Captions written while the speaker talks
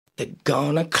They're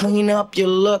gonna clean up your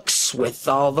looks with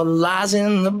all the lies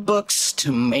in the books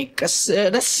to make a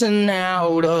citizen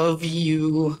out of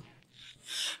you.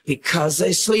 Because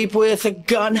they sleep with a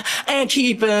gun and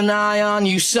keep an eye on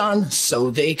you, son,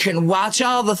 so they can watch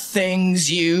all the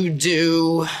things you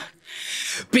do.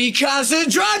 Because the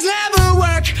drugs never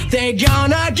work, they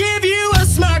gonna give you a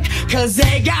smirk, cause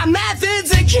they got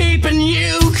methods of keeping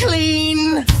you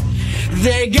clean.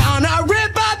 They gonna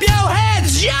rip up your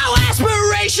heads, your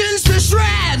aspirations to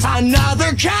shreds,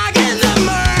 another cog in the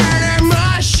murder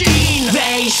machine.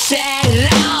 They said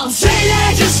I'll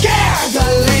teenagers scare the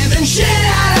living shit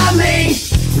out of me.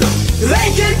 They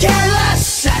could care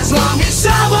less as long as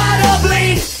someone will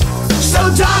bleed. So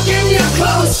darken your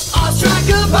clothes, I'll strike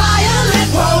a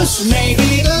violent pose.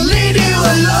 Maybe to leave you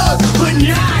alone, but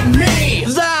not me.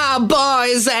 The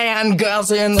boys and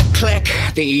girls in the clique,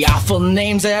 the awful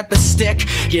names at the stick.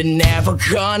 You're never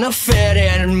gonna fit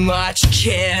in much,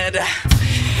 kid.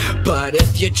 But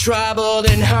if you're troubled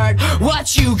and hurt,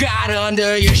 what you got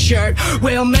under your shirt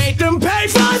will make them pay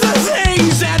for the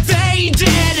things that they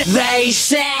did. They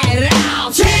said,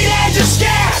 "I'll teenagers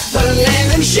scare the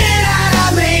living shit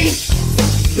out of me."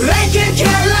 They can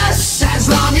care less as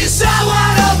long as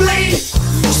someone will bleed.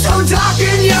 So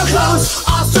darken your clothes,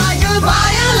 I'll strike a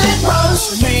violent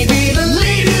pose. Maybe to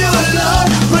leave you alone,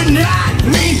 but not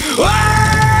me.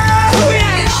 Oh, yeah.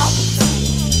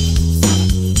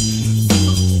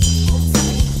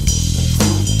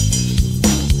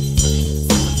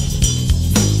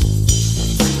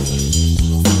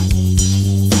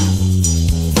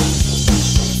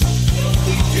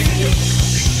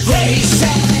 They said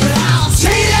I'll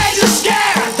teenagers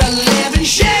scare the living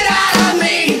shit out of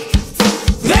me.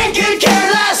 They could care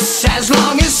less as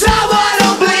long as someone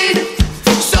will bleed.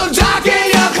 So darken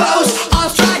your clothes, I'll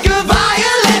strike a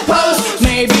violent pose.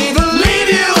 Maybe to leave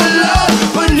you alone,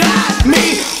 but not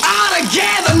me. All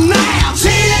together now.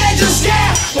 Teenagers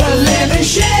scare the living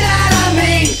shit out of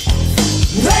me.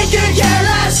 They could care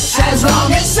less as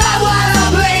long as someone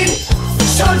will bleed.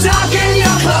 So darken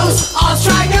your clothes,